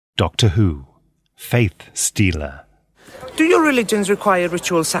Doctor Who, Faith Stealer. Do your religions require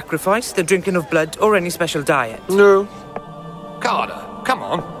ritual sacrifice, the drinking of blood, or any special diet? No. Carter, come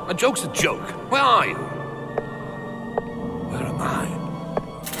on. A joke's a joke. Where are you? Where am I?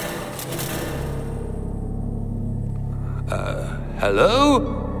 Hello?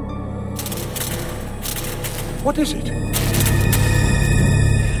 What is it?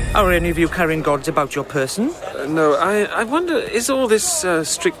 Are any of you carrying gods about your person? No, I wonder, is all this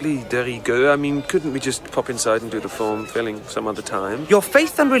strictly de rigueur? I mean, couldn't we just pop inside and do the form filling some other time? Your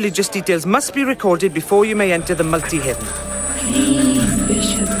faith and religious details must be recorded before you may enter the Multihaven. Please,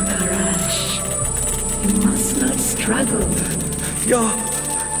 Bishop Parash. You must not struggle.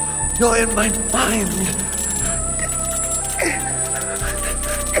 You're in my mind.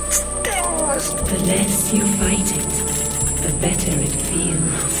 It stings. The less you fight it, the better it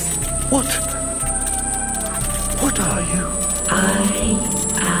feels. What are you? I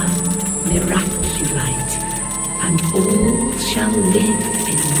am Miraculite, and all shall live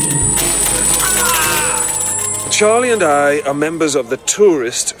in me. Charley and I are members of the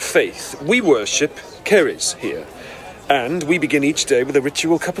tourist faith. We worship C'rizz here. And we begin each day with a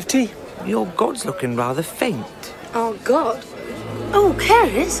ritual cup of tea. Your god's looking rather faint. Our God? Oh,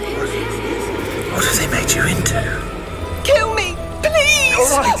 C'rizz? What have they made you into? Kill me, please! All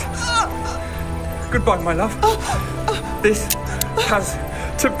right. Goodbye, my love. This has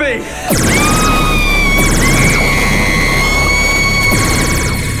to be.